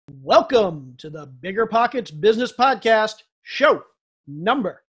Welcome to the BiggerPockets Business Podcast, show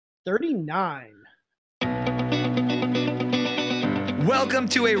number 39. Welcome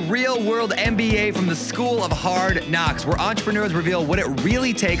to a real-world MBA from the School of Hard Knocks, where entrepreneurs reveal what it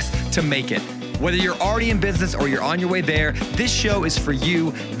really takes to make it. Whether you're already in business or you're on your way there, this show is for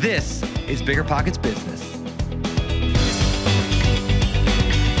you. This is BiggerPockets Business.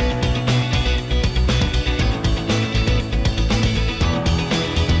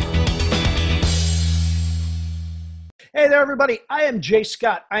 Hey there, everybody. I am Jay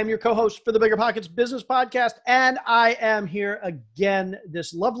Scott. I am your co-host for the BiggerPockets Business Podcast, and I am here again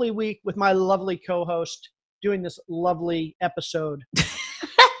this lovely week with my lovely co-host doing this lovely episode.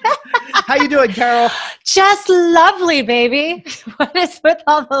 How you doing, Carol? Just lovely, baby. What is with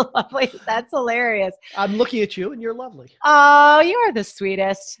all the lovely? That's hilarious. I'm looking at you, and you're lovely. Oh, you are the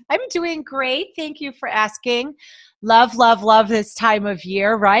sweetest. I'm doing great. Thank you for asking. Love, love, love this time of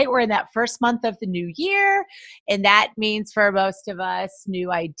year, right? We're in that first month of the new year, and that means for most of us,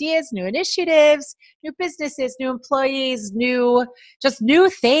 new ideas, new initiatives, new businesses, new employees, new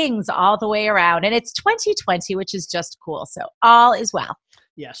things all the way around. And it's 2020, which is just cool. So all is well.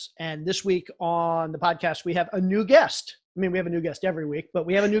 Yes. And this week on the podcast, we have a new guest. I mean, we have a new guest every week, but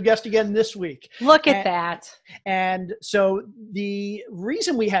we have a new guest again this week. Look at that. And so the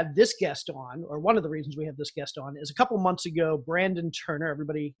reason we had this guest on, or one of the reasons we have this guest on, is a couple months ago, Brandon Turner,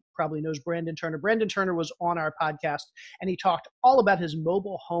 everybody probably knows Brandon Turner. Brandon Turner was on our podcast, and he talked all about his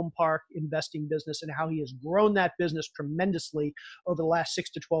mobile home park investing business and how he has grown that business tremendously over the last 6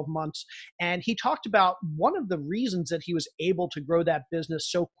 to 12 months. And he talked about one of the reasons that he was able to grow that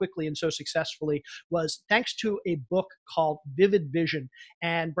business so quickly and so successfully was thanks to a book called Vivid Vision.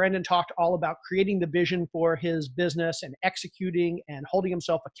 And Brandon talked all about creating the vision for his business and executing and holding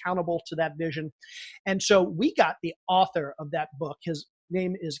himself accountable to that vision. And so we got the author of that book. His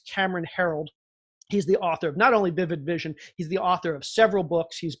name is Cameron Herold. He's the author of not only Vivid Vision, he's the author of several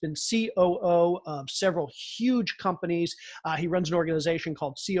books. He's been COO of several huge companies. He runs an organization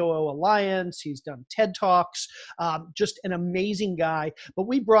called COO Alliance. He's done TED Talks, just an amazing guy. But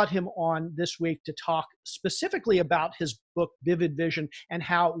we brought him on this week to talk specifically about his book, Vivid Vision, and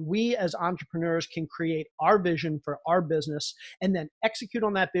how we as entrepreneurs can create our vision for our business and then execute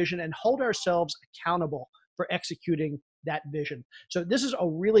on that vision and hold ourselves accountable for executing that vision. So this is a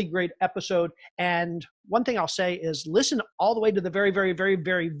really great episode. And one thing I'll say is listen all the way to the very, very, very,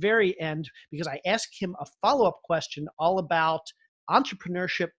 very, very end, because I asked him a follow-up question all about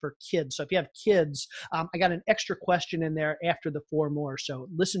entrepreneurship for kids. So if you have kids, I got an extra question in there after the 4 more. So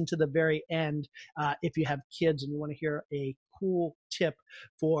listen to the very end if you have kids and you want to hear a cool tip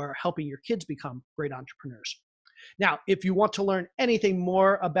for helping your kids become great entrepreneurs. Now, if you want to learn anything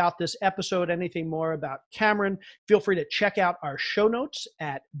more about this episode, anything more about Cameron, feel free to check out our show notes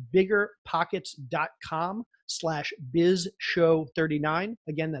at biggerpockets.com/bizshow39.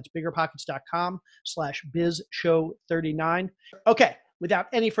 Again, that's biggerpockets.com/bizshow39. Okay, without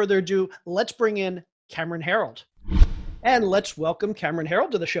any further ado, let's bring in Cameron Herold. And let's welcome Cameron Herold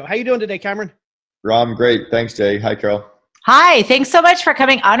to the show. How you doing today, Cameron? Rom, great. Thanks, Jay. Hi, Carol. Hi, thanks so much for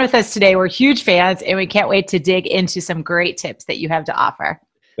coming on with us today. We're huge fans, and we can't wait to dig into some great tips that you have to offer.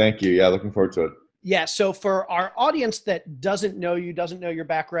 Thank you. Yeah, looking forward to it. Yeah, so for our audience that doesn't know you, doesn't know your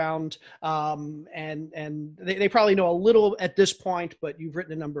background, and they probably know a little at this point, but you've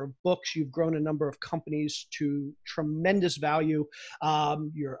written a number of books, you've grown a number of companies to tremendous value.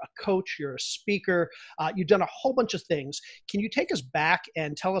 You're a coach, you're a speaker, you've done a whole bunch of things. Can you take us back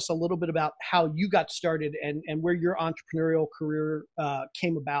and tell us a little bit about how you got started and where your entrepreneurial career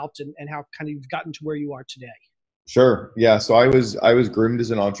came about and how kind of you've gotten to where you are today? Sure. Yeah. So I was groomed as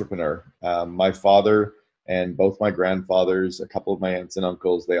an entrepreneur. My father and both my grandfathers, a couple of my aunts and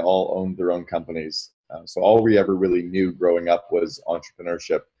uncles, they all owned their own companies. So all we ever really knew growing up was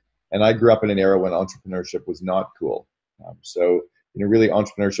entrepreneurship. And I grew up in an era when entrepreneurship was not cool. So really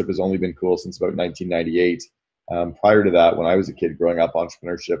entrepreneurship has only been cool since about 1998. Prior to that, when I was a kid growing up,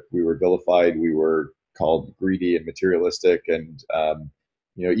 entrepreneurship, we were vilified. We were called greedy and materialistic, and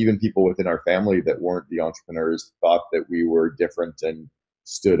even people within our family that weren't the entrepreneurs thought that we were different and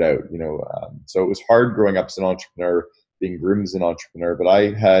stood out, so it was hard growing up as an entrepreneur, being groomed as an entrepreneur, but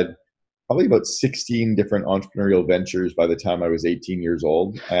I had probably about 16 different entrepreneurial ventures by the time I was 18 years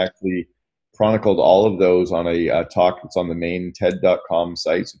old. I actually chronicled all of those on a talk that's on the main TED.com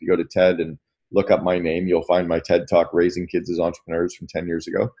site. So if you go to TED and look up my name, you'll find my TED Talk, Raising Kids as Entrepreneurs, from 10 years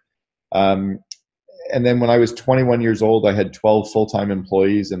ago. And then when I was 21 years old, I had 12 full-time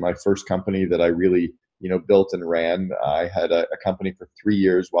employees in my first company that I really, built and ran. I had a company for 3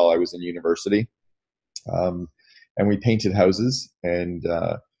 years while I was in university. And we painted houses. And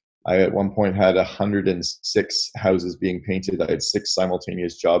I at one point had 106 houses being painted. I had 6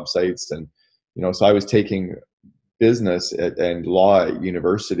 simultaneous job sites. And, so I was taking business and law at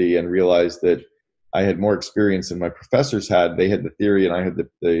university and realized that I had more experience than my professors had. They had the theory and I had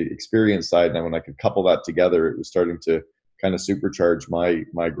the experience side. And when I could couple that together, it was starting to kind of supercharge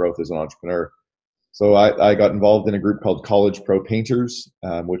my growth as an entrepreneur. So I got involved in a group called College Pro Painters,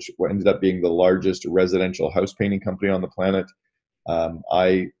 which ended up being the largest residential house painting company on the planet.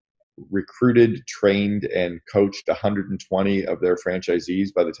 I recruited, trained, and coached 120 of their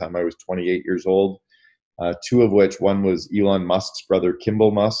franchisees by the time I was 28 years old. 2 of which, one was Elon Musk's brother,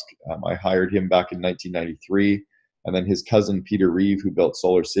 Kimball Musk. I hired him back in 1993. And then his cousin, Peter Reeve, who built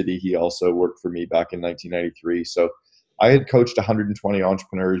Solar City, he also worked for me back in 1993. So I had coached 120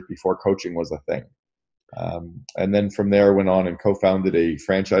 entrepreneurs before coaching was a thing. And then from there, went on and co-founded a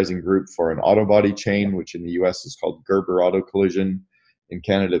franchising group for an auto body chain, which in the US is called Gerber Auto Collision. In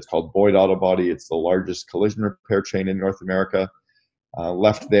Canada, it's called Boyd Auto Body. It's the largest collision repair chain in North America.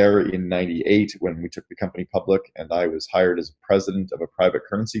 Left there in 98 when we took the company public, and I was hired as president of a private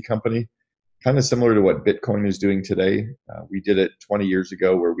currency company, kind of similar to what Bitcoin is doing today. We did it 20 years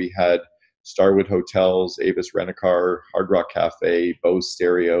ago where we had Starwood Hotels, Avis Rent-A-Car, Hard Rock Cafe, Bose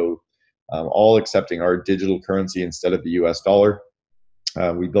Stereo, all accepting our digital currency instead of the US dollar.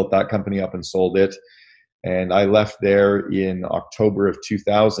 We built that company up and sold it. And I left there in October of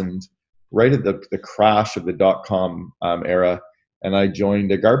 2000, right at the crash of the dot-com era. And I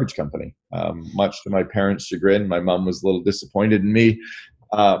joined a garbage company, much to my parents' chagrin. My mom was a little disappointed in me.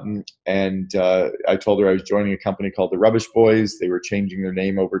 I told her I was joining a company called the Rubbish Boys. They were changing their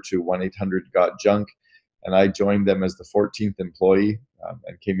name over to 1-800-GOT-JUNK. And I joined them as the 14th employee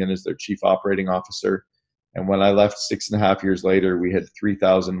and came in as their chief operating officer. And when I left 6.5 years later, we had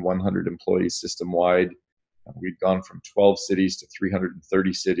 3,100 employees system-wide. We'd gone from 12 cities to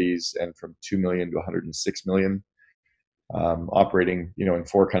 330 cities and from 2 million to 106 million. Operating, in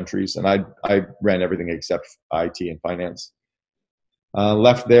 4 countries, and I ran everything except IT and finance.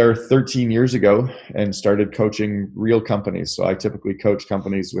 Left there 13 years ago and started coaching real companies. So I typically coach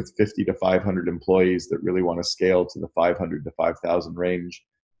companies with 50 to 500 employees that really want to scale to the 500 to 5,000 range.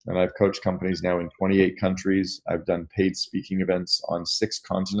 And I've coached companies now in 28 countries. I've done paid speaking events on 6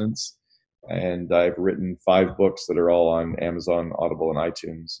 continents, and I've written 5 books that are all on Amazon, Audible, and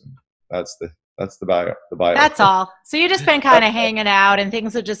iTunes. And that's the bio. That's all. So you've just been kind of hanging out and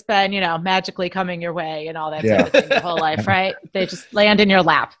things have just been, magically coming your way and all that sort of thing your whole life, right? They just land in your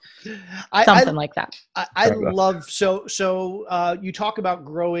lap. Something like that. I love, so you talk about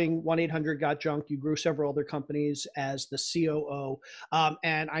growing 1-800-GOT-JUNK. You grew several other companies as the COO.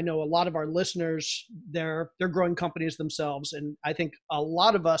 And I know a lot of our listeners, they're growing companies themselves. And I think a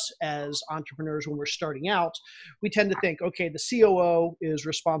lot of us as entrepreneurs, when we're starting out, we tend to think, okay, the COO is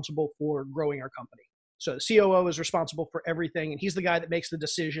responsible for growing our company. So the COO is responsible for everything, and he's the guy that makes the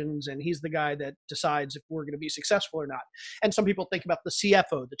decisions, and he's the guy that decides if we're going to be successful or not. And some people think about the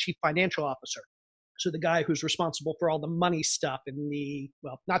CFO, the chief financial officer. So the guy who's responsible for all the money stuff and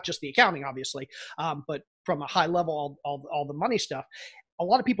not just the accounting, obviously, but from a high level, all the money stuff. A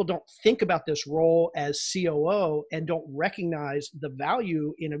lot of people don't think about this role as COO and don't recognize the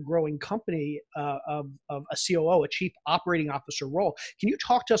value in a growing company of a COO, a chief operating officer role. Can you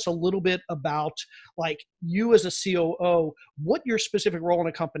talk to us a little bit about, like, you as a COO, what your specific role in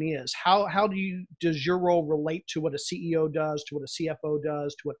a company is? How does your role relate to what a CEO does, to what a CFO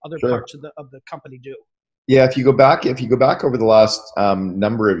does, to what other parts of the company do? Yeah, if you go back over the last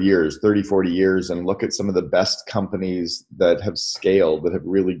number of years, 30, 40 years, and look at some of the best companies that have scaled, that have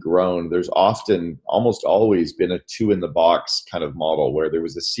really grown, there's often, almost always been a 2-in-the-box kind of model where there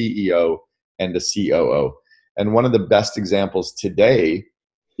was a CEO and a COO. And one of the best examples today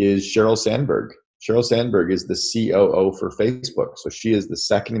is Sheryl Sandberg. Sheryl Sandberg is the COO for Facebook. So she is the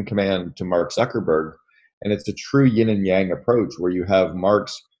second in command to Mark Zuckerberg. And it's a true yin and yang approach where you have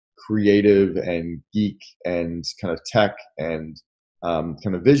Mark's creative and geek and kind of tech and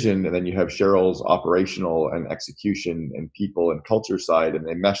kind of vision, and then you have Cheryl's operational and execution and people and culture side, and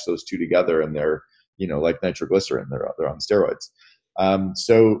they mesh those two together, and they're like nitroglycerin, they're on steroids.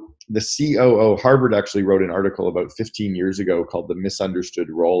 So the COO, Harvard actually wrote an article about 15 years ago called The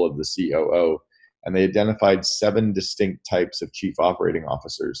Misunderstood Role of the COO, and they identified 7 distinct types of chief operating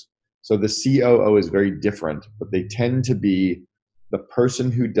officers. So the COO is very different, but they tend to be the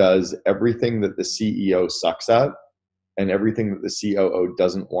person who does everything that the CEO sucks at and everything that the COO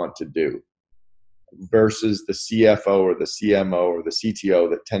doesn't want to do, versus the CFO or the CMO or the CTO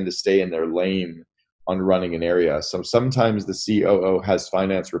that tend to stay in their lane on running an area. So sometimes the COO has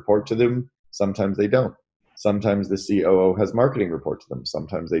finance report to them, sometimes they don't. Sometimes the COO has marketing report to them.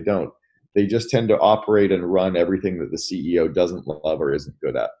 Sometimes they don't. They just tend to operate and run everything that the CEO doesn't love or isn't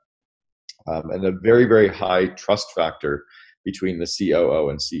good at. And a very, very high trust factor between the COO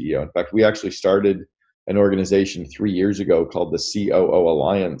and CEO. In fact, we actually started an organization 3 years ago called the COO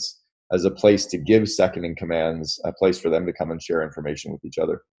Alliance as a place to give second in commands, a place for them to come and share information with each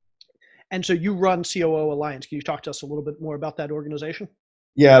other. And so you run COO Alliance. Can you talk to us a little bit more about that organization?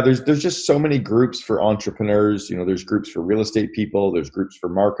 Yeah, there's just so many groups for entrepreneurs. There's groups for real estate people, there's groups for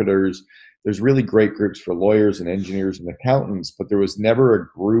marketers, there's really great groups for lawyers and engineers and accountants, but there was never a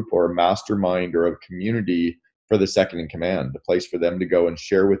group or a mastermind or a community for the second in command, a place for them to go and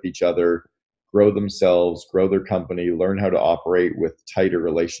share with each other, grow themselves, grow their company, learn how to operate with tighter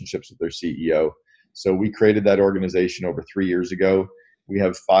relationships with their CEO. So we created that organization over 3 years ago. We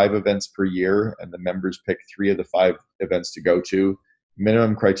have 5 events per year, and the members pick 3 of the 5 events to go to.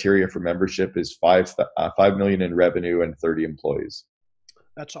 Minimum criteria for membership is 5 million in revenue and 30 employees.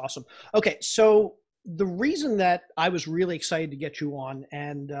 That's awesome. Okay, so the reason that I was really excited to get you on,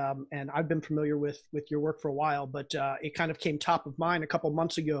 and I've been familiar with your work for a while, but it kind of came top of mind a couple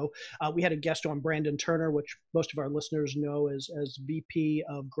months ago. We had a guest on, Brandon Turner, which most of our listeners know as VP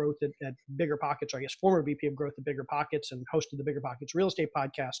of Growth at BiggerPockets, or I guess former VP of Growth at BiggerPockets, and host of the BiggerPockets Real Estate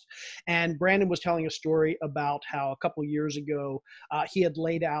Podcast. And Brandon was telling a story about how a couple years ago he had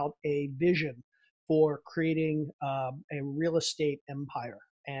laid out a vision for creating a real estate empire.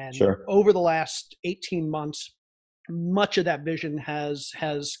 And Sure. Over the last 18 months, much of that vision has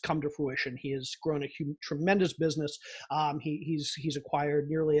come to fruition. He has grown a tremendous business. He's acquired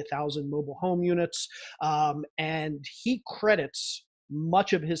nearly 1,000 mobile home units, and he credits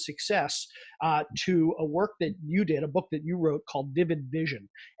much of his success to a work that you did, a book that you wrote called Vivid Vision.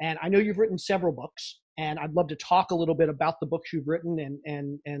 And I know you've written several books, and I'd love to talk a little bit about the books you've written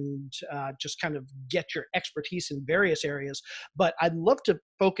and just kind of get your expertise in various areas. But I'd love to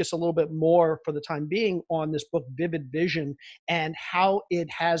focus a little bit more for the time being on this book, Vivid Vision, and how it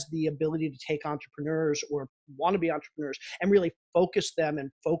has the ability to take entrepreneurs or want to be entrepreneurs and really focus them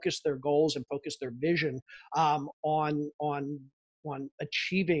and focus their goals and focus their vision on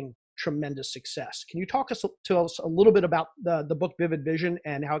achieving tremendous success. Can you talk to us a little bit about the book Vivid Vision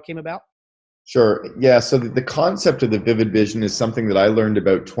and how it came about? Sure. Yeah. So the concept of the vivid vision is something that I learned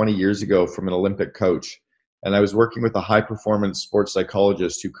about 20 years ago from an Olympic coach. And I was working with a high performance sports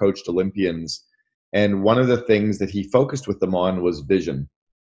psychologist who coached Olympians. And one of the things that he focused with them on was vision.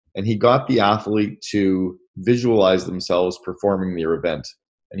 And he got the athlete to visualize themselves performing their event.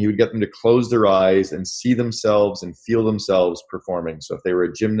 And he would get them to close their eyes and see themselves and feel themselves performing. So if they were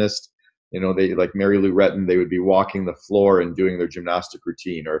a gymnast, they like Mary Lou Retton, they would be walking the floor and doing their gymnastic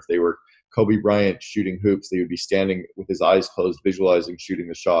routine. Or if they were Kobe Bryant shooting hoops, they would be standing with his eyes closed, visualizing shooting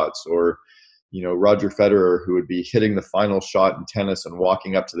the shots. Or, Roger Federer, who would be hitting the final shot in tennis and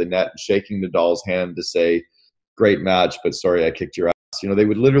walking up to the net and shaking Nadal's hand to say, "Great match, but sorry, I kicked your ass." They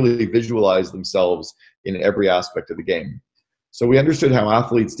would literally visualize themselves in every aspect of the game. So we understood how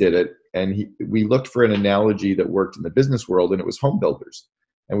athletes did it, and we looked for an analogy that worked in the business world, and it was home builders.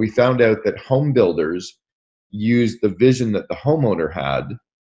 And we found out that home builders used the vision that the homeowner had,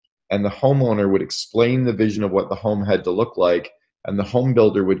 and the homeowner would explain the vision of what the home had to look like, and the home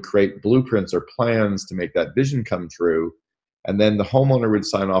builder would create blueprints or plans to make that vision come true. And then the homeowner would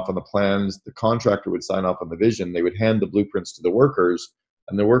sign off on the plans, the contractor would sign off on the vision, they would hand the blueprints to the workers,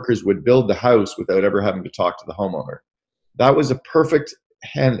 and the workers would build the house without ever having to talk to the homeowner. That was a perfect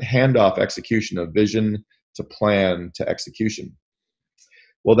handoff execution of vision to plan to execution.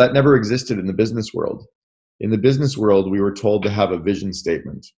 Well, that never existed in the business world. In the business world, we were told to have a vision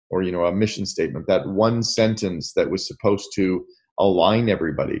statement or, a mission statement, that one sentence that was supposed to align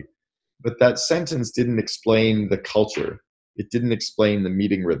everybody. But that sentence didn't explain the culture. It didn't explain the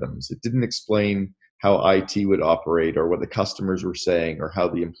meeting rhythms. It didn't explain how IT would operate or what the customers were saying or how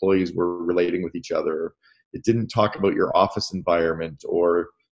the employees were relating with each other. It didn't talk about your office environment or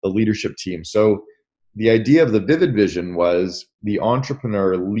the leadership team. So the idea of the vivid vision was the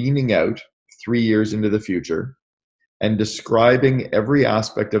entrepreneur leaning out 3 years into the future and describing every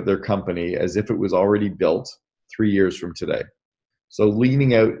aspect of their company as if it was already built 3 years from today. So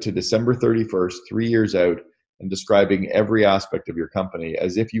leaning out to December 31st, 3 years out, and describing every aspect of your company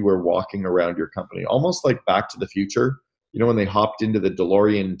as if you were walking around your company, almost like Back to the Future. When they hopped into the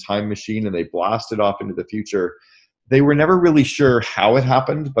DeLorean time machine and they blasted off into the future, they were never really sure how it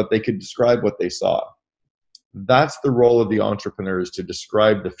happened, but they could describe what they saw. That's the role of the entrepreneurs, to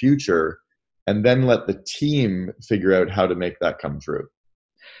describe the future and then let the team figure out how to make that come true.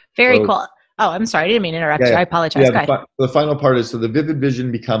 Very cool. Oh, I'm sorry. I didn't mean to interrupt you. Yeah. I apologize. Go ahead. The final part is, so the vivid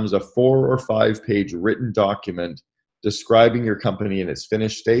vision becomes a 4 or 5 page written document describing your company in its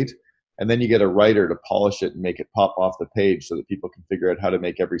finished state. And then you get a writer to polish it and make it pop off the page so that people can figure out how to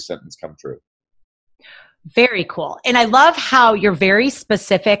make every sentence come true. Very cool. And I love how you're very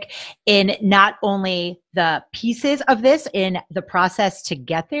specific in not only the pieces of this in the process to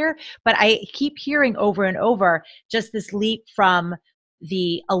get there, but I keep hearing over and over just this leap from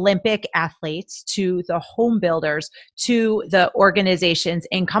the Olympic athletes to the home builders to the organizations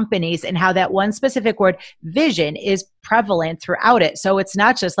and companies, and how that one specific word, vision, is prevalent throughout it. So it's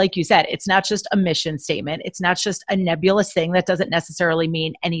not just, like you said, it's not just a mission statement. It's not just a nebulous thing that doesn't necessarily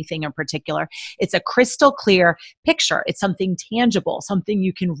mean anything in particular. It's a crystal clear picture. It's something tangible, something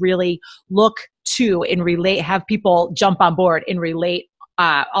you can really look to and relate, have people jump on board and relate,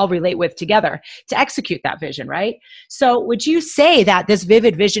 all relate with together to execute that vision, right? So would you say that this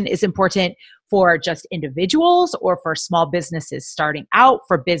vivid vision is important for just individuals, or for small businesses starting out,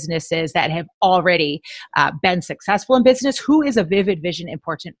 for businesses that have already been successful in business? Who is a vivid vision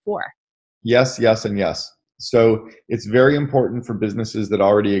important for? Yes, yes, and yes. So it's very important for businesses that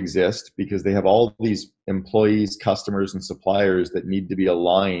already exist, because they have all these employees, customers, and suppliers that need to be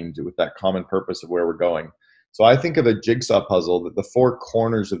aligned with that common purpose of where we're going. So I think of a jigsaw puzzle, that the 4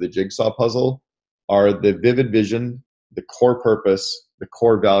 corners of the jigsaw puzzle are the vivid vision, the core purpose, the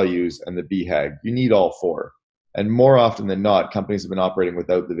core values, and the BHAG. You need all 4. And more often than not, companies have been operating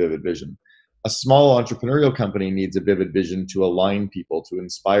without the vivid vision. A small entrepreneurial company needs a vivid vision to align people, to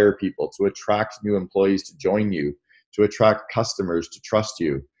inspire people, to attract new employees to join you, to attract customers to trust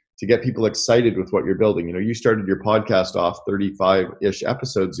you, to get people excited with what you're building. You know, you started your podcast off 35-ish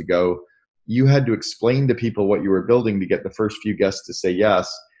episodes ago. You had to explain to people what you were building to get the first few guests to say yes.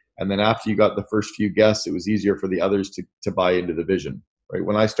 And then after you got the first few guests, it was easier for the others to buy into the vision, right?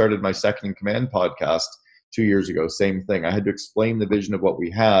 When I started my Second in Command podcast 2 years ago, same thing. I had to explain the vision of what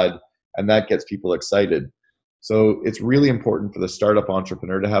we had, and that gets people excited. So it's really important for the startup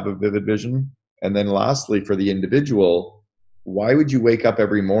entrepreneur to have a vivid vision. And then lastly, for the individual, why would you wake up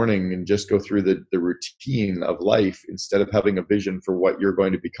every morning and just go through the routine of life instead of having a vision for what you're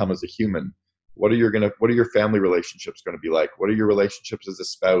going to become as a human? What are your family relationships going to be like? What are your relationships as a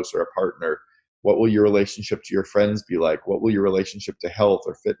spouse or a partner? What will your relationship to your friends be like? What will your relationship to health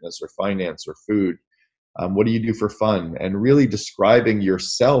or fitness or finance or food? What do you do for fun? And really describing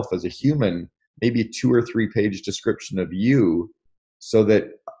yourself as a human, maybe a 2 or 3 page description of you, so that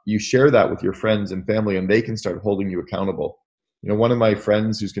you share that with your friends and family, and they can start holding you accountable. You know, one of my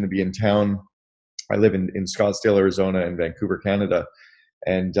friends who's going to be in town, I live in Scottsdale, Arizona, and Vancouver, Canada.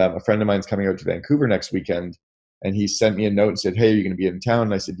 And a friend of mine's coming out to Vancouver next weekend, and he sent me a note and said, "Hey, are you going to be in town?"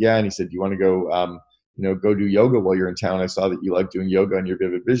 And I said, "Yeah." And he said, "Do you want to go, go do yoga while you're in town? I saw that you like doing yoga on your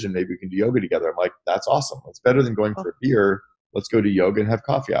vivid vision. Maybe we can do yoga together." I'm like, "That's awesome. It's better than going for a beer. Let's go do yoga and have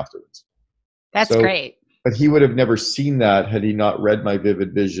coffee afterwards." That's great. But he would have never seen that had he not read my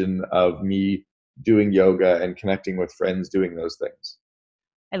vivid vision of me doing yoga and connecting with friends doing those things.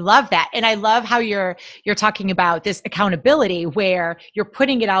 I love that. And I love how you're talking about this accountability, where you're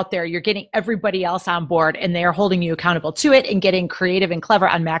putting it out there, you're getting everybody else on board, and they're holding you accountable to it, and getting creative and clever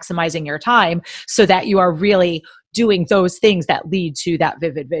on maximizing your time so that you are really doing those things that lead to that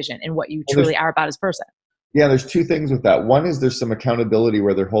vivid vision and what you truly are about as a person. Yeah, there's 2 things with that. One is there's some accountability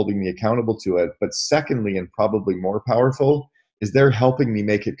where they're holding me accountable to it. But secondly, and probably more powerful, is they're helping me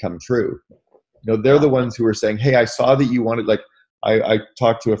make it come true. You know, they're the ones who are saying, "Hey, I saw that you wanted," like, I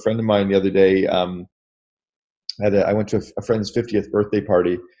talked to a friend of mine the other day. I went to a friend's 50th birthday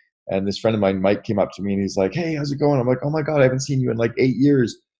party, and this friend of mine, Mike, came up to me and he's like, "Hey, how's it going?" I'm like, "Oh my God, I haven't seen you in like 8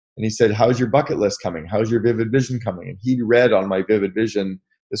 years." And he said, "How's your bucket list coming? How's your vivid vision coming?" And he read on my vivid vision,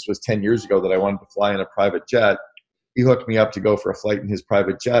 this was 10 years ago, that I wanted to fly in a private jet. He hooked me up to go for a flight in his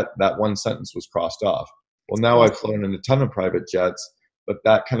private jet. That one sentence was crossed off. Well, now I've flown in a ton of private jets, but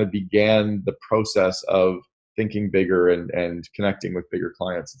that kind of began the process of thinking bigger and connecting with bigger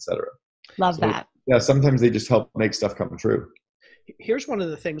clients, et cetera. Love that. Yeah, sometimes they just help make stuff come true. Here's one of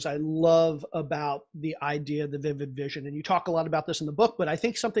the things I love about the idea of the vivid vision. And you talk a lot about this in the book, but I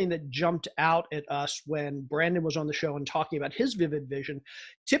think something that jumped out at us when Brandon was on the show and talking about his vivid vision,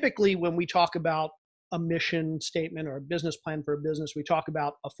 typically when we talk about a mission statement or a business plan for a business, we talk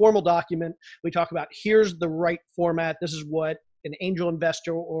about a formal document. We talk about, here's the right format. This is what an angel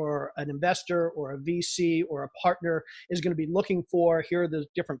investor or an investor or a VC or a partner is going to be looking for. Here are the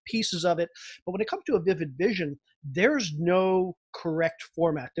different pieces of it. But when it comes to a vivid vision, there's no correct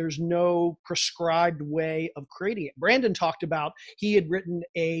format. There's no prescribed way of creating it. Brandon talked about, he had written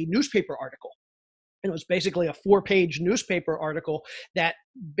a newspaper article And it was basically a 4-page newspaper article that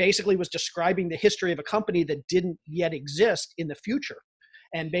basically was describing the history of a company that didn't yet exist in the future,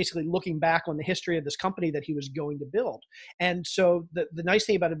 and basically looking back on the history of this company that he was going to build. And so the nice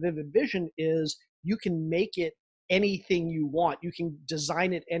thing about a vivid vision is you can make it anything you want. You can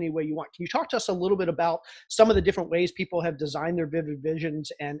design it any way you want. Can you talk to us a little bit about some of the different ways people have designed their vivid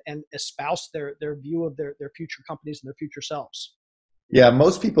visions and espoused their view of their future companies and their future selves? Yeah,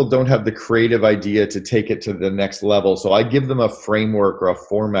 most people don't have the creative idea to take it to the next level. So I give them a framework or a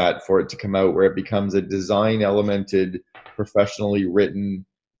format for it to come out where it becomes a design elemented, professionally written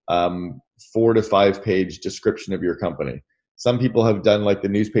 4 to 5 page description of your company. Some people have done like the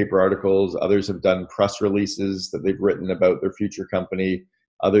newspaper articles. Others have done press releases that they've written about their future company.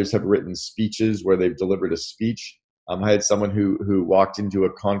 Others have written speeches where they've delivered a speech. I had someone who walked into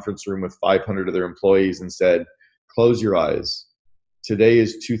a conference room with 500 of their employees and said, "Close your eyes. Today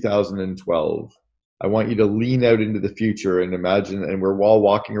is 2012. I want you to lean out into the future and imagine," and we're all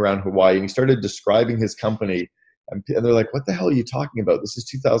walking around Hawaii, and he started describing his company, and they're like, "What the hell are you talking about? This is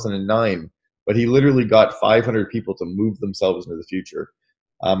 2009. But he literally got 500 people to move themselves into the future.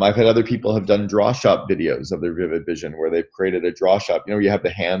 I've had other people have done draw shop videos of their vivid vision where they've created a draw shop. You have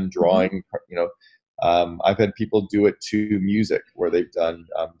the hand drawing, I've had people do it to music where they've done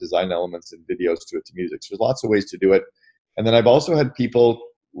design elements and videos to it to music. So there's lots of ways to do it. And then I've also had people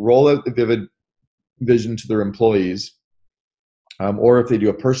roll out the vivid vision to their employees, or if they do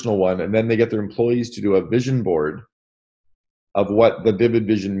a personal one, and then they get their employees to do a vision board of what the vivid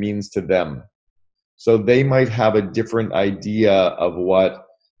vision means to them. So they might have a different idea of what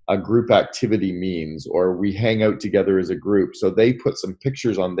a group activity means, or we hang out together as a group. So they put some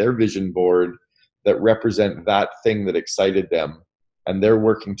pictures on their vision board that represent that thing that excited them, and they're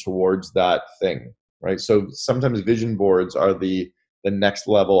working towards that thing, right? So sometimes vision boards are the next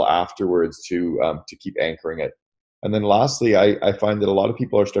level afterwards to keep anchoring it. And then lastly, I find that a lot of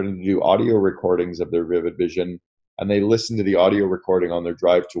people are starting to do audio recordings of their vivid vision, and they listen to the audio recording on their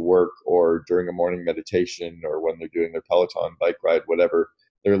drive to work or during a morning meditation or when they're doing their Peloton bike ride, whatever.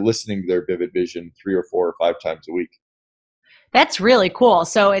 They're listening to their vivid vision 3 or 4 or 5 times a week. That's really cool.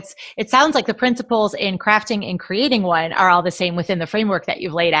 So it sounds like the principles in crafting and creating one are all the same within the framework that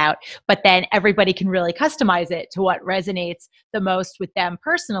you've laid out, but then everybody can really customize it to what resonates the most with them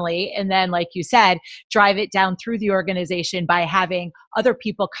personally. And then, like you said, drive it down through the organization by having other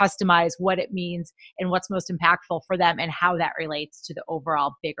people customize what it means and what's most impactful for them and how that relates to the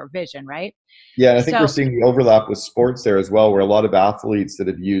overall bigger vision, right? Yeah, and I think we're seeing the overlap with sports there as well, where a lot of athletes that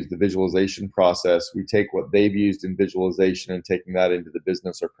have used the visualization process, we take what they've used in visualization and taking that into the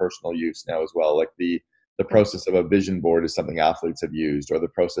business or personal use now as well. Like the process of a vision board is something athletes have used, or the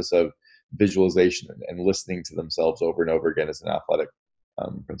process of visualization and listening to themselves over and over again as an athletic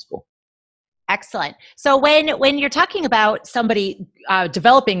principle. Excellent. So when you're talking about somebody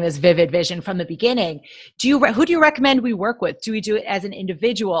developing this vivid vision from the beginning, who do you recommend we work with? Do we do it as an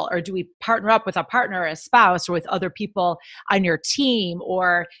individual, or do we partner up with a partner, a spouse, or with other people on your team?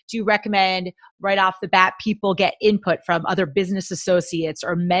 Or do you recommend right off the bat people get input from other business associates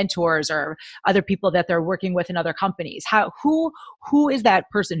or mentors or other people that they're working with in other companies? Who is that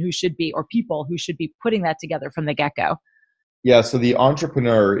person who should be, or people who should be putting that together from the get-go? Yeah, so the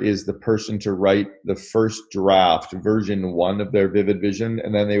entrepreneur is the person to write the first draft, version 1 of their vivid vision,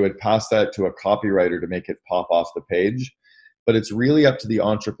 and then they would pass that to a copywriter to make it pop off the page. But it's really up to the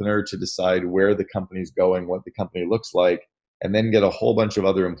entrepreneur to decide where the company's going, what the company looks like, and then get a whole bunch of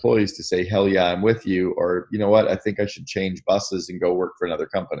other employees to say, "Hell yeah, I'm with you," or, "You know what, I think I should change buses and go work for another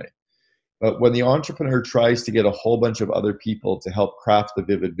company." But when the entrepreneur tries to get a whole bunch of other people to help craft the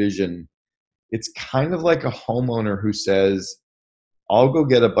vivid vision, it's kind of like a homeowner who says, "I'll go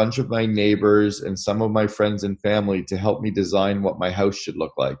get a bunch of my neighbors and some of my friends and family to help me design what my house should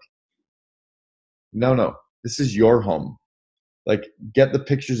look like." No, this is your home. Like, get the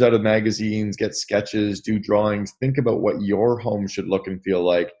pictures out of magazines, get sketches, do drawings, think about what your home should look and feel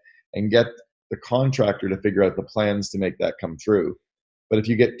like, and get the contractor to figure out the plans to make that come true. But if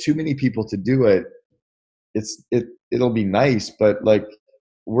you get too many people to do it, it'll be nice, but like,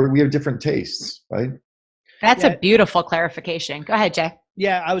 we have different tastes, right? That's a beautiful clarification. Go ahead, Jay.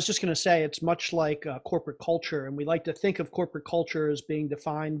 Yeah, I was just going to say it's much like corporate culture, and we like to think of corporate culture as being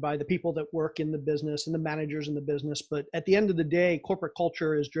defined by the people that work in the business and the managers in the business. But at the end of the day, corporate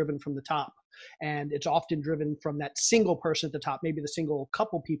culture is driven from the top, and it's often driven from that single person at the top, maybe the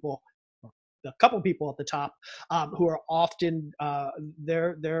couple people at the top, who are often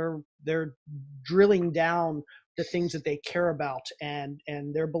they're drilling down the things that they care about and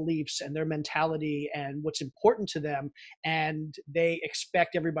their beliefs and their mentality and what's important to them. And they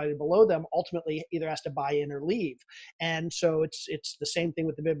expect everybody below them ultimately either has to buy in or leave. And so it's the same thing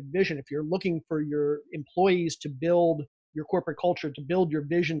with the Vivid Vision. If you're looking for your employees to build your corporate culture, to build your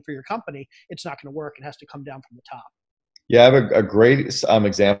vision for your company, it's not going to work. It has to come down from the top. Yeah, I have a great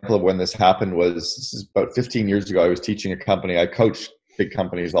example of when this happened. This is about 15 years ago. I was teaching a company. I coach big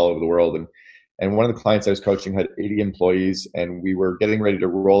companies all over the world. And one of the clients I was coaching had 80 employees, and we were getting ready to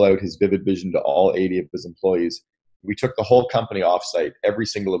roll out his Vivid Vision to all 80 of his employees. We took the whole company offsite, every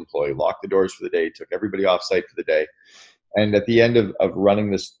single employee, locked the doors for the day, took everybody offsite for the day. And at the end of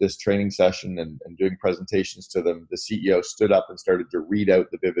running this training session and doing presentations to them, the CEO stood up and started to read out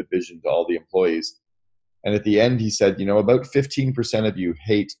the Vivid Vision to all the employees. And at the end, he said, about 15% of you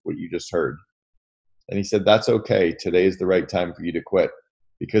hate what you just heard. And he said, that's okay. Today is the right time for you to quit,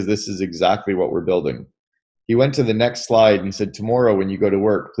 because this is exactly what we're building. He went to the next slide and he said, tomorrow when you go to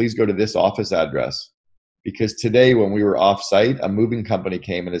work, please go to this office address. Because today when we were off site, a moving company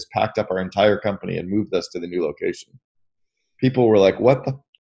came and has packed up our entire company and moved us to the new location. People were like, what the?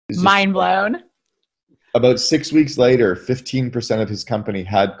 Mind blown. About 6 weeks later, 15% of his company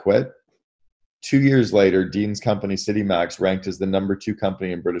had quit. 2 years later, Dean's company, CityMax, ranked as the number 2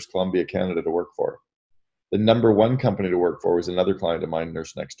 company in British Columbia, Canada to work for. The number 1 company to work for was another client of mine,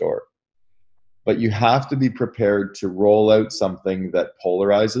 Nurse Next Door. But you have to be prepared to roll out something that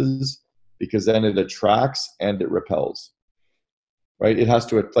polarizes, because then it attracts and it repels, right? It has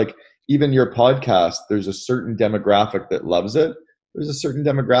to, like, even your podcast, there's a certain demographic that loves it. There's a certain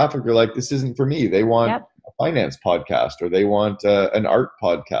demographic they're like, this isn't for me. They want a finance podcast, or they want an art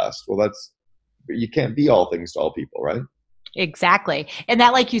podcast. Well, you can't be all things to all people, right? Exactly. And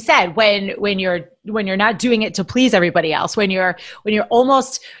that, like you said, when you're not doing it to please everybody else, when you're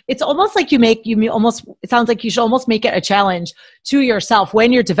almost, it's almost like it sounds like you should almost make it a challenge to yourself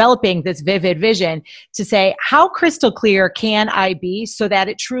when you're developing this vivid vision to say, how crystal clear can I be so that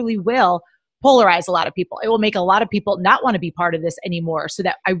it truly will polarize a lot of people? It will make a lot of people not want to be part of this anymore, so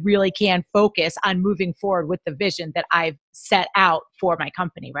that I really can focus on moving forward with the vision that I've set out for my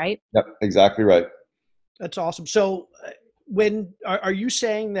company, right? Yep, exactly right. That's awesome. So are you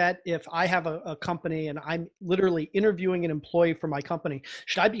saying that if I have a company and I'm literally interviewing an employee for my company,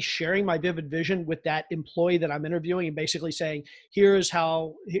 should I be sharing my vivid vision with that employee that I'm interviewing and basically saying, here's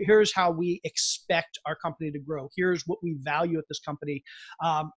how we expect our company to grow. Here's what we value at this company.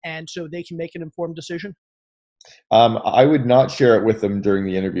 And so they can make an informed decision? I would not share it with them during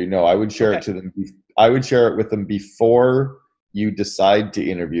the interview. No, I would share it to them. I would share it with them before you decide to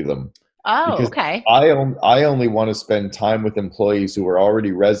interview them. Oh, because okay. I only want to spend time with employees who are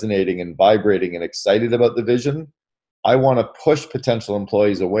already resonating and vibrating and excited about the vision. I want to push potential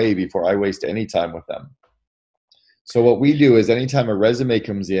employees away before I waste any time with them. So what we do is anytime a resume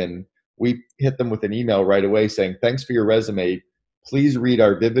comes in, we hit them with an email right away saying, thanks for your resume. Please read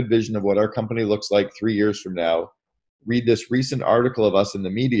our vivid vision of what our company looks like 3 years from now. Read this recent article of us in the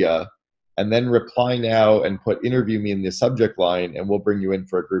media, and then reply now and put interview me in the subject line, and we'll bring you in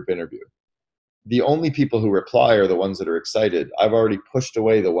for a group interview. The only people who reply are the ones that are excited. I've already pushed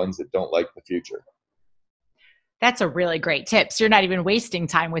away the ones that don't like the future. That's a really great tip. So you're not even wasting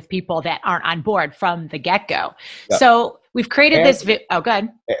time with people that aren't on board from the get-go. Yeah. So we've created this. Oh, good.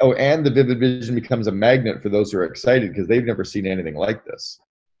 Oh, and the vivid vision becomes a magnet for those who are excited because they've never seen anything like this.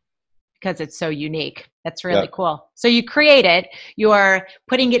 Because it's so unique. That's really cool. So you create it, you're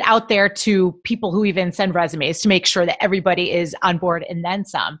putting it out there to people who even send resumes to make sure that everybody is on board and then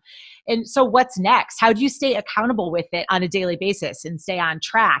some. And so what's next? How do you stay accountable with it on a daily basis and stay on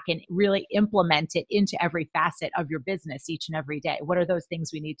track and really implement it into every facet of your business each and every day? What are those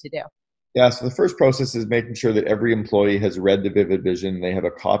things we need to do? Yeah, so the first process is making sure that every employee has read the vivid vision. They have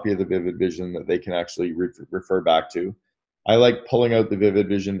a copy of the vivid vision that they can actually refer back to. I like pulling out the vivid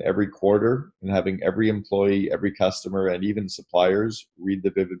vision every quarter and having every employee, every customer, and even suppliers read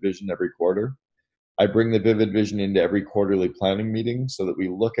the vivid vision every quarter. I bring the vivid vision into every quarterly planning meeting so that we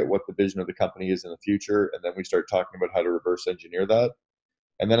look at what the vision of the company is in the future, and then we start talking about how to reverse engineer that.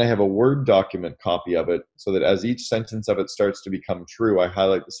 And then I have a Word document copy of it so that as each sentence of it starts to become true, I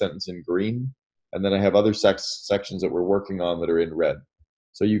highlight the sentence in green, and then I have other sections that we're working on that are in red.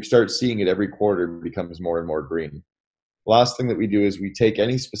 So you start seeing it every quarter becomes more and more green. Last thing that we do is we take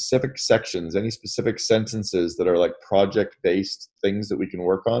any specific sections, any specific sentences that are like project-based things that we can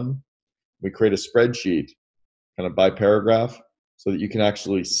work on. We create a spreadsheet kind of by paragraph so that you can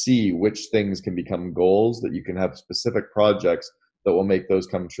actually see which things can become goals, that you can have specific projects that will make those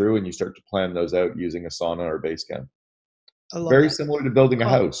come true, and you start to plan those out using Asana or Basecamp. I love Very that. similar to building a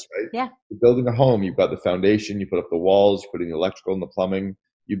Cool. house, right? Yeah. You're building a home, you've got the foundation, you put up the walls, you put in the electrical and the plumbing.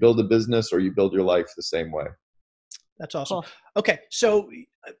 You build a business or you build your life the same way. That's awesome. Cool. Okay, so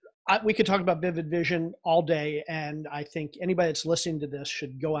we could talk about Vivid Vision all day, and I think anybody that's listening to this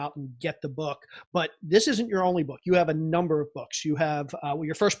should go out and get the book. But this isn't your only book. You have a number of books. You have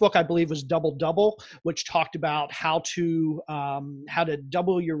your first book, I believe, was Double Double, which talked about how to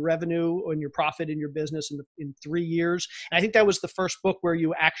double your revenue and your profit in your business in 3 years. And I think that was the first book where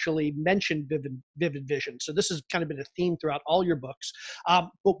you actually mentioned Vivid Vision. So this has kind of been a theme throughout all your books.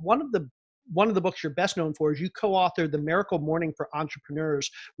 But one of the books you're best known for is you co-authored The Miracle Morning for Entrepreneurs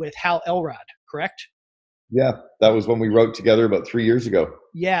with Hal Elrod, correct? Yeah, that was when we wrote together about 3 years ago.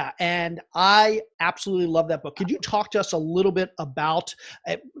 Yeah, and I absolutely love that book. Could you talk to us a little bit about,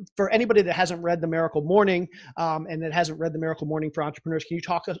 for anybody that hasn't read The Miracle Morning and that hasn't read The Miracle Morning for Entrepreneurs, can you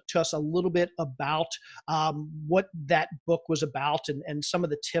talk to us a little bit about what that book was about and some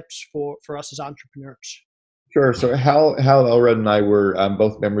of the tips for us as entrepreneurs? Sure. So Hal Elrod and I were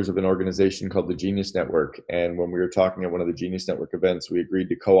both members of an organization called the Genius Network. And when we were talking at one of the Genius Network events, we agreed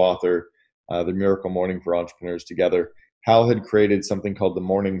to co-author The Miracle Morning for Entrepreneurs together. Hal had created something called the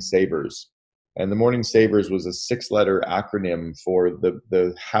Morning Savers. And the Morning Savers was a 6-letter acronym for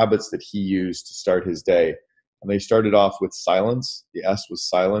the habits that he used to start his day. And they started off with silence. The S was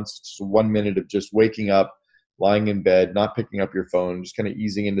silence. Just 1 minute of just waking up, lying in bed, not picking up your phone, just kind of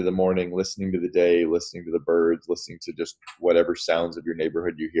easing into the morning, listening to the day, listening to the birds, listening to just whatever sounds of your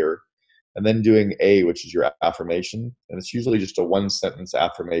neighborhood you hear. And then doing A, which is your affirmation. And it's usually just a 1-sentence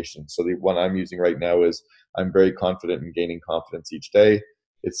affirmation. So the one I'm using right now is, I'm very confident in gaining confidence each day.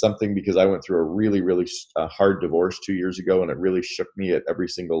 It's something because I went through a really, really hard divorce 2 years ago, and it really shook me at every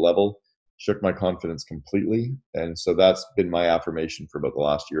single level, shook my confidence completely. And so that's been my affirmation for about the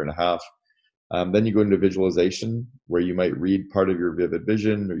last year and a half. Then you go into visualization, where you might read part of your vivid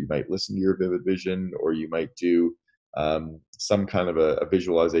vision, or you might listen to your vivid vision, or you might do some kind of a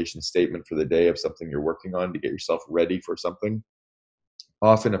visualization statement for the day of something you're working on to get yourself ready for something.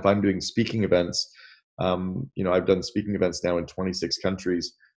 Often, if I'm doing speaking events, I've done speaking events now in 26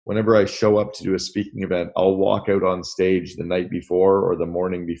 countries. Whenever I show up to do a speaking event, I'll walk out on stage the night before or the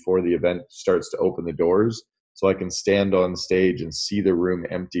morning before the event starts to open the doors. So I can stand on stage and see the room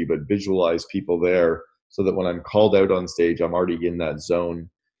empty, but visualize people there so that when I'm called out on stage, I'm already in that zone.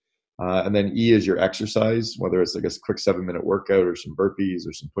 And then E is your exercise, whether it's like a quick 7-minute workout or some burpees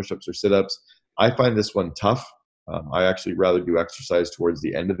or some push-ups or sit-ups. I find this one tough. I actually rather do exercise towards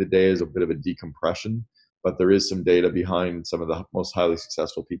the end of the day as a bit of a decompression, but there is some data behind some of the most highly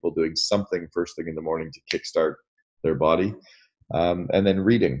successful people doing something first thing in the morning to kickstart their body. And then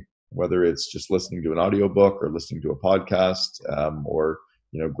reading, whether it's just listening to an audiobook or listening to a podcast, or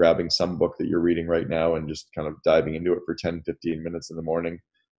grabbing some book that you're reading right now and just kind of diving into it for 10, 15 minutes in the morning.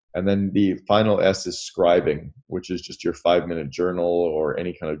 And then the final S is scribing, which is just your 5-minute journal or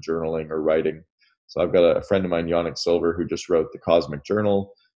any kind of journaling or writing. So I've got a friend of mine, Yannick Silver, who just wrote the Cosmic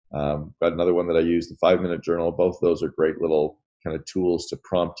Journal. Got another one that I use, the 5-minute journal. Both of those are great little kind of tools to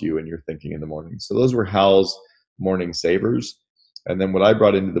prompt you in your thinking in the morning. So those were Hal's morning savers. And then what I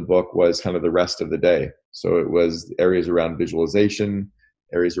brought into the book was kind of the rest of the day. So it was areas around visualization,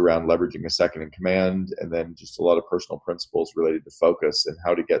 areas around leveraging a second in command, and then just a lot of personal principles related to focus and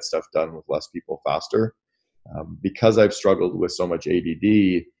how to get stuff done with less people faster. Because I've struggled with so much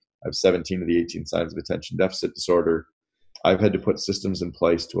ADD, I have 17 of the 18 signs of attention deficit disorder. I've had to put systems in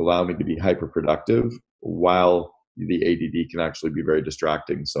place to allow me to be hyper-productive while the ADD can actually be very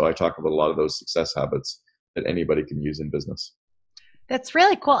distracting. So I talk about a lot of those success habits that anybody can use in business. That's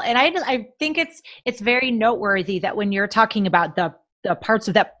really cool. And I think it's very noteworthy that when you're talking about the parts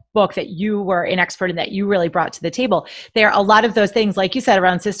of that book that you were an expert in, that you really brought to the table, there are a lot of those things, like you said,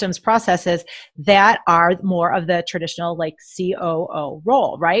 around systems, processes, that are more of the traditional like COO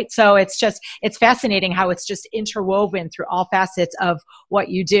role, right? So it's fascinating how it's just interwoven through all facets of what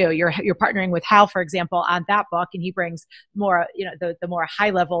you do. You're partnering with Hal, for example, on that book, and he brings more, the more high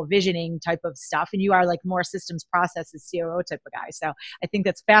level visioning type of stuff, and you are like more systems, processes, COO type of guy. So I think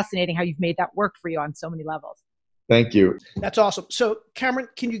that's fascinating how you've made that work for you on so many levels. Thank you. That's awesome. So Cameron,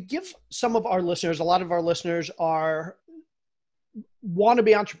 can you give some of our listeners, a lot of our listeners want to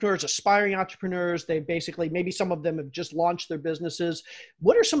be entrepreneurs, aspiring entrepreneurs. They basically, maybe some of them have just launched their businesses.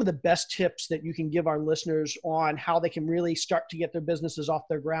 What are some of the best tips that you can give our listeners on how they can really start to get their businesses off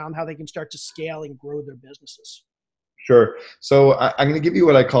their ground, how they can start to scale and grow their businesses? Sure. So I'm going to give you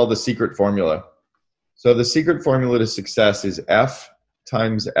what I call the secret formula. So the secret formula to success is F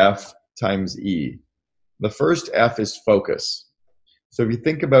times E. The first F is focus. So if you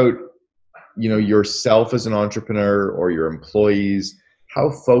think about yourself as an entrepreneur or your employees, how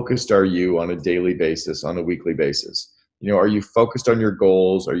focused are you on a daily basis, on a weekly basis? Are you focused on your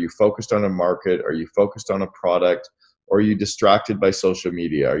goals? Are you focused on a market? Are you focused on a product? Or are you distracted by social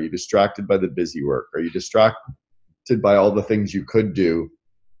media? Are you distracted by the busy work? Are you distracted by all the things you could do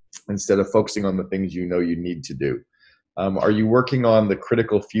instead of focusing on the things you need to do? Are you working on the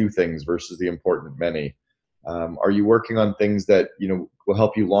critical few things versus the important many? Are you working on things that will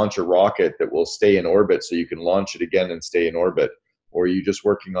help you launch a rocket that will stay in orbit so you can launch it again and stay in orbit? Or are you just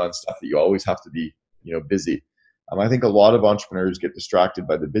working on stuff that you always have to be busy? I think a lot of entrepreneurs get distracted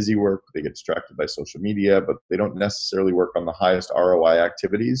by the busy work. They get distracted by social media, but they don't necessarily work on the highest ROI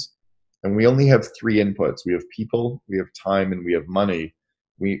activities. And we only have three inputs. We have people, we have time, and we have money.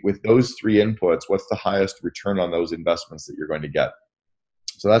 With those three inputs, what's the highest return on those investments that you're going to get?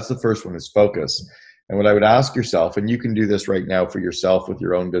 So that's the first one, is focus. And what I would ask yourself, and you can do this right now for yourself with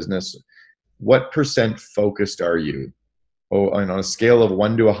your own business, what percent focused are you? And on a scale of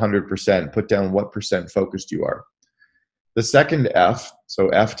 1 to 100%, put down what percent focused you are. The second F, so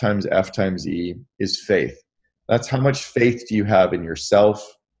F times E, is faith. That's how much faith do you have in yourself,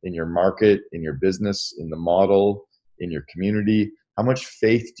 in your market, in your business, in the model, in your community? How much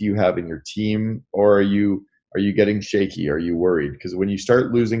faith do you have in your team? Or are you getting shaky? Are you worried? Because when you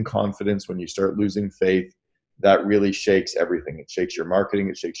start losing confidence, when you start losing faith, that really shakes everything. It shakes your marketing,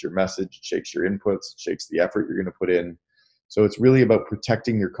 it shakes your message, it shakes your inputs, it shakes the effort you're going to put in. So it's really about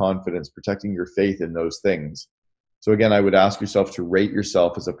protecting your confidence, protecting your faith in those things. So again, I would ask yourself to rate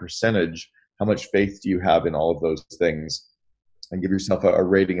yourself as a percentage. How much faith do you have in all of those things? And give yourself a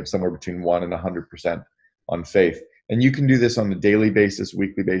rating of somewhere between 1 and 100% on faith. And you can do this on a daily basis,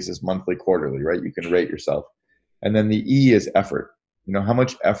 weekly basis, monthly, quarterly, right? You can rate yourself. And then the E is effort. How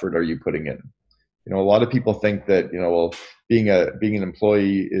much effort are you putting in? A lot of people think that, being an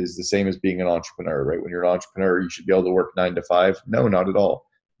employee is the same as being an entrepreneur, right? When you're an entrepreneur, you should be able to work 9 to 5. No, not at all.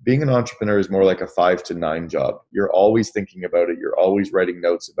 Being an entrepreneur is more like a 5 to 9 job. You're always thinking about it. You're always writing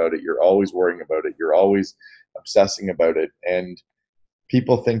notes about it. You're always worrying about it. You're always obsessing about it. And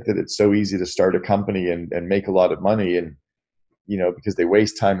people think that it's so easy to start a company and make a lot of money, and because they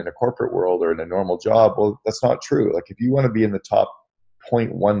waste time in a corporate world or in a normal job. Well, that's not true. Like, if you want to be in the top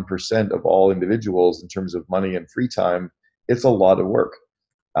 0.1% of all individuals in terms of money and free time, it's a lot of work.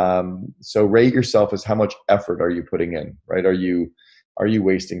 So rate yourself as how much effort are you putting in, right? Are you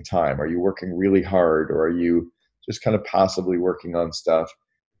wasting time? Are you working really hard? Or are you just kind of passively working on stuff,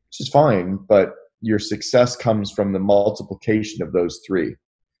 which is fine, but your success comes from the multiplication of those three.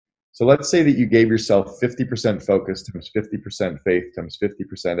 So let's say that you gave yourself 50% focus times 50% faith times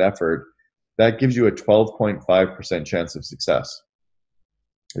 50% effort. That gives you a 12.5% chance of success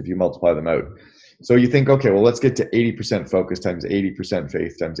if you multiply them out. So you think, okay, well, let's get to 80% focus times 80%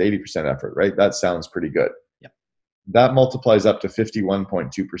 faith times 80% effort, right? That sounds pretty good. Yep. That multiplies up to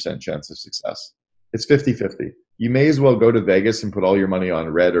 51.2% chance of success. It's 50-50. You may as well go to Vegas and put all your money on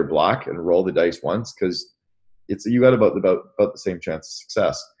red or black and roll the dice once, because you got about the same chance of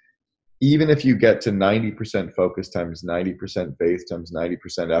success. Even if you get to 90% focus times 90% faith times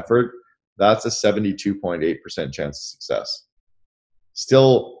 90% effort, that's a 72.8% chance of success.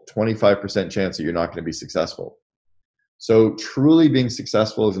 Still 25% chance that you're not going to be successful. So truly being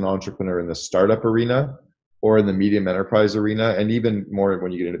successful as an entrepreneur in the startup arena or in the medium enterprise arena, and even more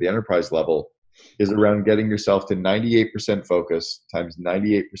when you get into the enterprise level, is around getting yourself to 98% focus times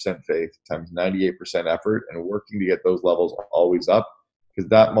 98% faith times 98% effort, and working to get those levels always up, because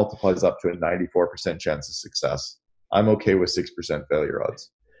that multiplies up to a 94% chance of success. I'm okay with 6% failure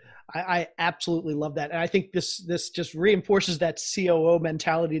odds. I absolutely love that. And I think this just reinforces that COO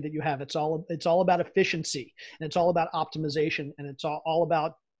mentality that you have. It's all about efficiency, and it's all about optimization, and it's all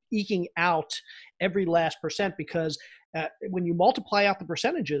about eking out every last percent, because when you multiply out the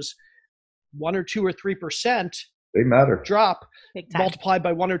percentages, 1 or 2 or 3%, they matter. Drop, multiplied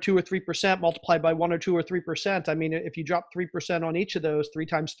by 1 or 2 or 3%, multiplied by 1 or 2 or 3%. I mean, if you drop 3% on each of those, 3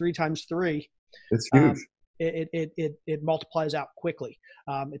 times 3 times 3, it's huge. It multiplies out quickly.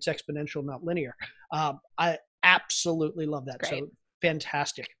 It's exponential, not linear. I absolutely love that. Great. So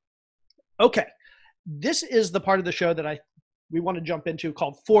fantastic. Okay. This is the part of the show that we want to jump into,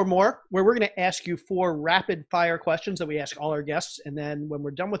 called 4 More, where we're going to ask you 4 rapid fire questions that we ask all our guests. And then when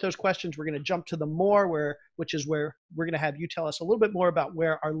we're done with those questions, we're going to jump to the more, which is where we're going to have you tell us a little bit more about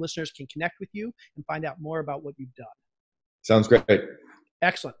where our listeners can connect with you and find out more about what you've done. Sounds great.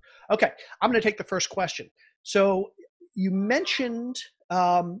 Excellent. Okay. I'm going to take the first question. So you mentioned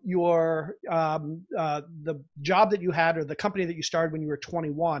the job that you had, or the company that you started when you were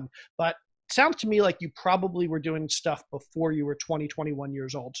 21, but sounds to me like you probably were doing stuff before you were 20, 21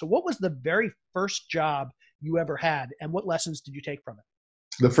 years old. So what was the very first job you ever had, and what lessons did you take from it?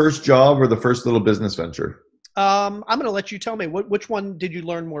 The first job or the first little business venture? I'm going to let you tell me. Which one did you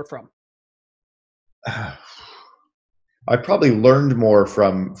learn more from? I probably learned more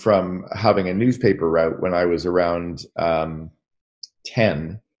from having a newspaper route when I was around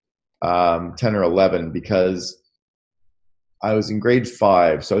 10 or 11, because I was in grade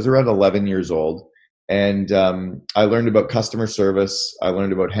 5. So I was around 11 years old. And I learned about customer service. I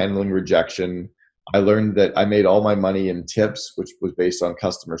learned about handling rejection. I learned that I made all my money in tips, which was based on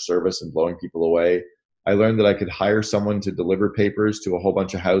customer service and blowing people away. I learned that I could hire someone to deliver papers to a whole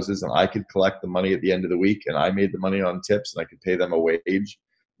bunch of houses, and I could collect the money at the end of the week, and I made the money on tips, and I could pay them a wage.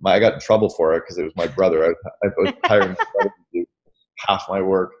 I got in trouble for it because it was my brother. I was hiring my brother to do half my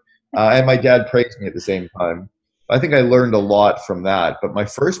work. And my dad praised me at the same time. I think I learned a lot from that. But my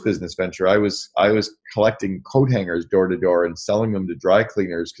first business venture, I was collecting coat hangers door to door and selling them to dry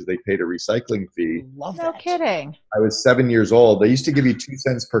cleaners because they paid a recycling fee. Love No that. kidding. I was 7 years old. They used to give you 2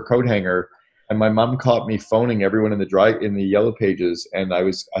 cents per coat hanger, and my mom caught me phoning everyone in the yellow pages, and I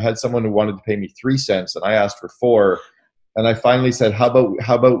had someone who wanted to pay me 3 cents, and I asked for 4, and I finally said, "How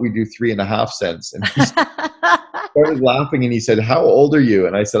about we do 3.5 cents?" And he started laughing, and he said, "How old are you?"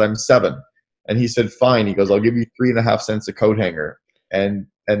 And I said, "I'm 7." And he said, "Fine." He goes, "I'll give you 3.5 cents a coat hanger." And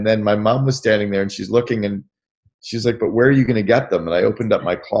then my mom was standing there, and she's looking, and she's like, "But where are you going to get them?" And I opened up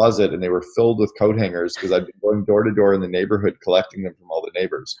my closet, and they were filled with coat hangers because I'd been going door to door in the neighborhood collecting them from all the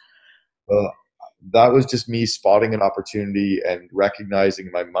neighbors. That was just me spotting an opportunity and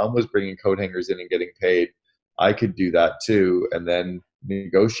recognizing my mom was bringing coat hangers in and getting paid. I could do that too. And then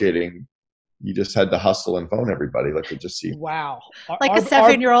negotiating, you just had to hustle and phone everybody. Like, it just seemed. Wow. Like a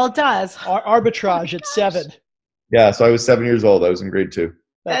 7-year-old does. Arbitrage at 7. Yeah. So I was 7 years old. I was in grade 2.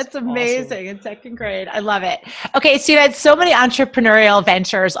 That's awesome. amazing. In second grade. I love it. Okay. So you had so many entrepreneurial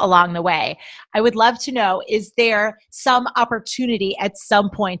ventures along the way. I would love to know, is there some opportunity at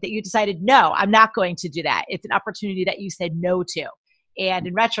some point that you decided, no, I'm not going to do that? It's an opportunity that you said no to. And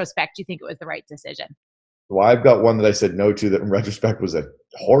in retrospect, do you think it was the right decision? Well, I've got one that I said no to that in retrospect was a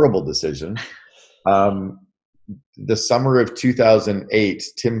horrible decision. The summer of 2008,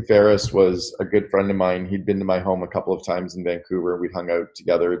 Tim Ferriss was a good friend of mine. He'd been to my home a couple of times in Vancouver. We'd hung out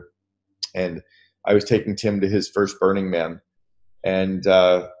together, and I was taking Tim to his first Burning Man. And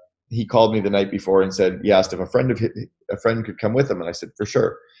he called me the night before and said, he asked if a friend could come with him. And I said, for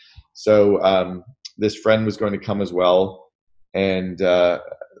sure. So this friend was going to come as well. And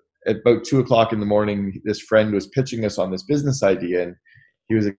at about 2:00 in the morning, this friend was pitching us on this business idea. And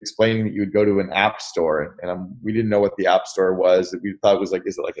he was explaining that you would go to an app store, and we didn't know what the app store was. We thought it was like,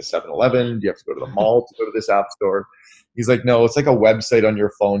 is it like a 7-Eleven? Do you have to go to the mall to go to this app store? He's like, no, it's like a website on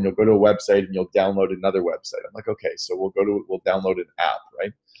your phone. You'll go to a website and you'll download another website. I'm like, okay, so we'll download an app,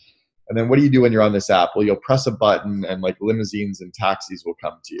 right? And then what do you do when you're on this app? Well, you'll press a button and like limousines and taxis will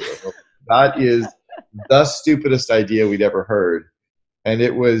come to you. That is the stupidest idea we'd ever heard. And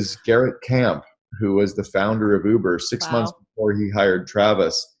it was Garrett Camp, who was the founder of Uber. 6 months before he hired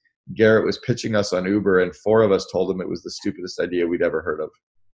Travis, Garrett was pitching us on Uber, and 4 of us told him it was the stupidest idea we'd ever heard of.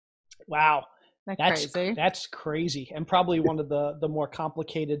 Wow. That's crazy. That's crazy. And probably one of the more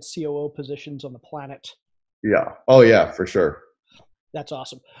complicated COO positions on the planet. Yeah. Oh yeah, for sure. That's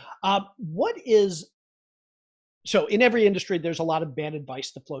awesome. So in every industry, there's a lot of bad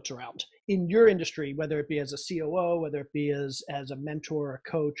advice that floats around. In your industry, whether it be as a COO, whether it be as a mentor, a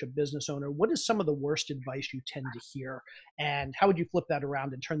coach, a business owner, what is some of the worst advice you tend to hear? And how would you flip that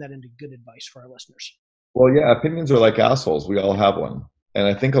around and turn that into good advice for our listeners? Well, yeah, opinions are like assholes. We all have one. And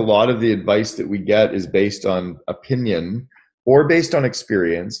I think a lot of the advice that we get is based on opinion or based on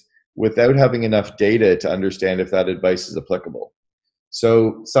experience without having enough data to understand if that advice is applicable.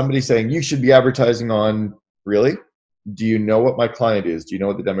 So somebody saying, you should be advertising on, really? Do you know what my client is? Do you know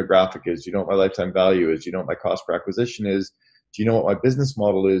what the demographic is? Do you know what my lifetime value is? Do you know what my cost per acquisition is? Do you know what my business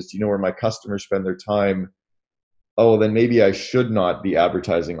model is? Do you know where my customers spend their time? Oh, then maybe I should not be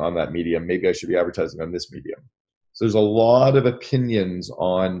advertising on that medium. Maybe I should be advertising on this medium. So there's a lot of opinions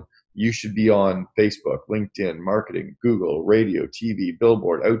on you should be on Facebook, LinkedIn, marketing, Google, radio, TV,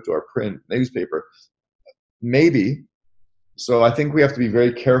 billboard, outdoor, print, newspaper. Maybe. So I think we have to be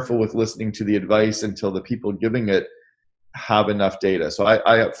very careful with listening to the advice until the people giving it have enough data. So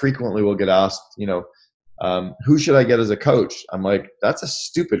I frequently will get asked, who should I get as a coach? I'm like, that's a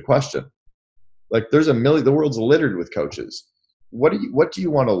stupid question. Like the world's littered with coaches. What do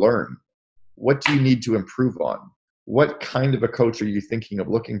you want to learn? What do you need to improve on? What kind of a coach are you thinking of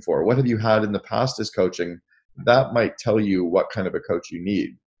looking for? What have you had in the past as coaching? That might tell you what kind of a coach you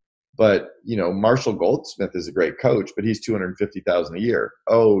need. But, Marshall Goldsmith is a great coach, but he's $250,000 a year.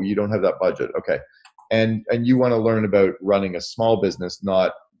 Oh, you don't have that budget. Okay. And you want to learn about running a small business,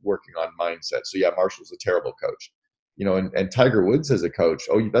 not working on mindset. So yeah, Marshall's a terrible coach, and Tiger Woods as a coach.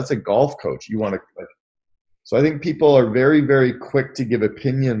 Oh, that's a golf coach. You want to, so I think people are very, very quick to give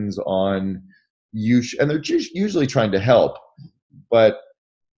opinions on and they're just usually trying to help, but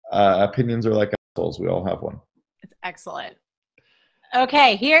opinions are like assholes. We all have one. It's excellent.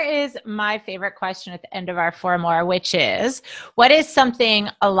 Okay, here is my favorite question at the end of our 4 more, which is, what is something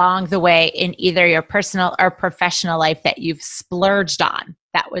along the way in either your personal or professional life that you've splurged on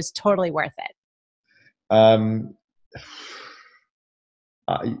that was totally worth it?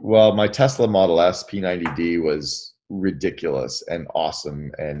 Well, my Tesla Model S P90D was ridiculous and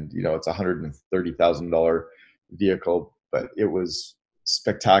awesome. And, it's a $130,000 vehicle, but it was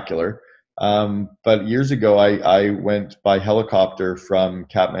spectacular. But years ago, I went by helicopter from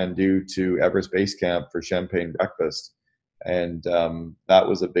Kathmandu to Everest Base Camp for champagne breakfast. And that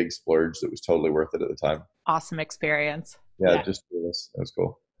was a big splurge that was totally worth it at the time. Awesome experience. Yeah. Just that was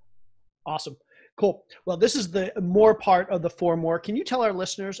cool. Awesome. Cool. Well, this is the more part of the 4 more. Can you tell our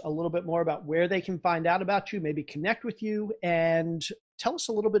listeners a little bit more about where they can find out about you, maybe connect with you, and tell us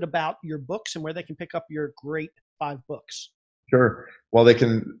a little bit about your books and where they can pick up your great 5 books? Sure. Well, they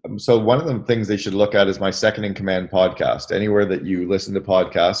can. So one of the things they should look at is my Second in Command podcast. Anywhere that you listen to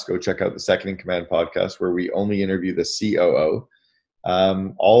podcasts, go check out the Second in Command podcast, where we only interview the COO.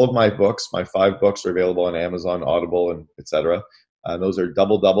 All of my books, my 5 books, are available on Amazon, Audible, and etc. Those are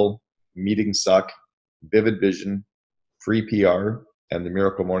Double, Meetings Suck, Vivid Vision, Free PR, and The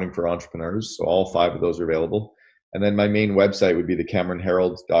Miracle Morning for Entrepreneurs. So all 5 of those are available. And then my main website would be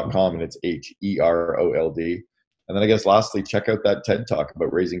thecameronherold.com, and it's HEROLD. And then I guess lastly, check out that TED Talk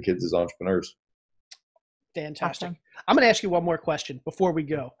about raising kids as entrepreneurs. Fantastic. Awesome. I'm going to ask you one more question before we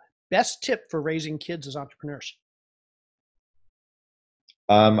go. Best tip for raising kids as entrepreneurs?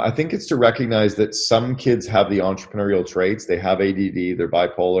 I think it's to recognize that some kids have the entrepreneurial traits. They have ADD, they're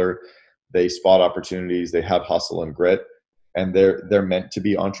bipolar, they spot opportunities, they have hustle and grit, and they're meant to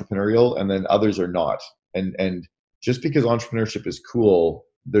be entrepreneurial, and then others are not. And just because entrepreneurship is cool,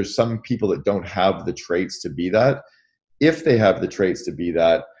 there's some people that don't have the traits to be that. If they have the traits to be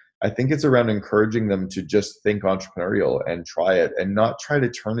that, I think it's around encouraging them to just think entrepreneurial and try it, and not try to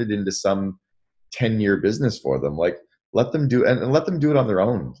turn it into some 10-year business for them. Like, let them do, and let them do it on their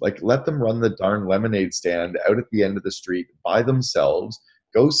own. Like, let them run the darn lemonade stand out at the end of the street by themselves.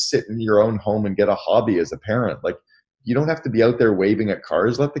 Go sit in your own home and get a hobby as a parent. Like, you don't have to be out there waving at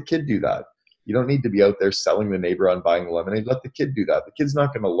cars. Let the kid do that. You don't need to be out there selling the neighbor on buying lemonade. Let the kid do that. The kid's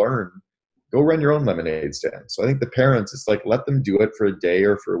not going to learn. Go run your own lemonade stand. So I think the parents, it's like, let them do it for a day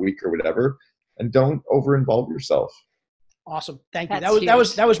or for a week or whatever, and don't over-involve yourself. Awesome. Thank you.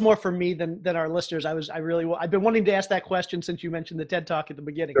 That was more for me than our listeners. I've been wanting to ask that question since you mentioned the TED Talk at the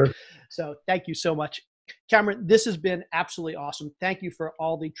beginning. Sure. So thank you so much. Cameron, this has been absolutely awesome. Thank you for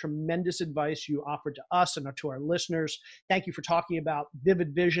all the tremendous advice you offered to us and to our listeners. Thank you for talking about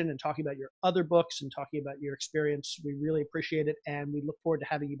Vivid Vision and talking about your other books and talking about your experience. We really appreciate it, and we look forward to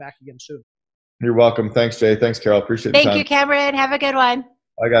having you back again soon. You're welcome. Thanks, Jay. Thanks, Carol. Appreciate it. Thank you, Cameron. Have a good one.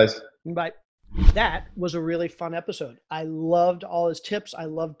 Bye, guys. Bye. That was a really fun episode. I loved all his tips. I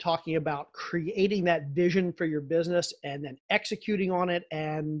loved talking about creating that vision for your business and then executing on it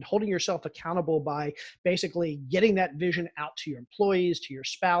and holding yourself accountable by basically getting that vision out to your employees, to your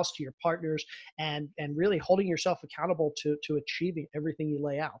spouse, to your partners, and really holding yourself accountable to achieving everything you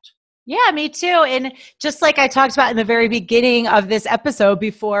lay out. Yeah, me too. And just like I talked about in the very beginning of this episode,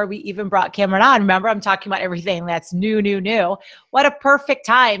 before we even brought Cameron on, remember, I'm talking about everything that's new. What a perfect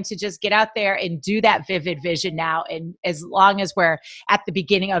time to just get out there and do that vivid vision now. And as long as we're at the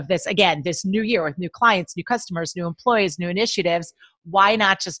beginning of this, again, this new year with new clients, new customers, new employees, new initiatives, why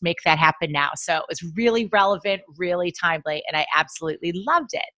not just make that happen now? So it was really relevant, really timely, and I absolutely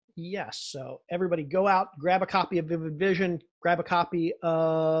loved it. Yes. So everybody go out, grab a copy of Vivid Vision, grab a copy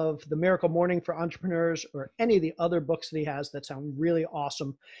of The Miracle Morning for Entrepreneurs, or any of the other books that he has that sound really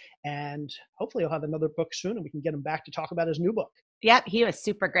awesome. And hopefully he'll have another book soon and we can get him back to talk about his new book. Yep. He was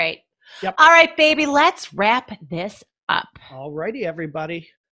super great. Yep. All right, baby, let's wrap this up. All righty, everybody.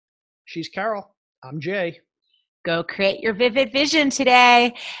 She's Carol. I'm Jay. Go create your vivid vision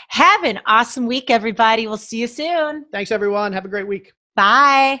today. Have an awesome week, everybody. We'll see you soon. Thanks, everyone. Have a great week.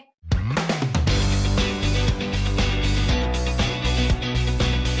 Bye.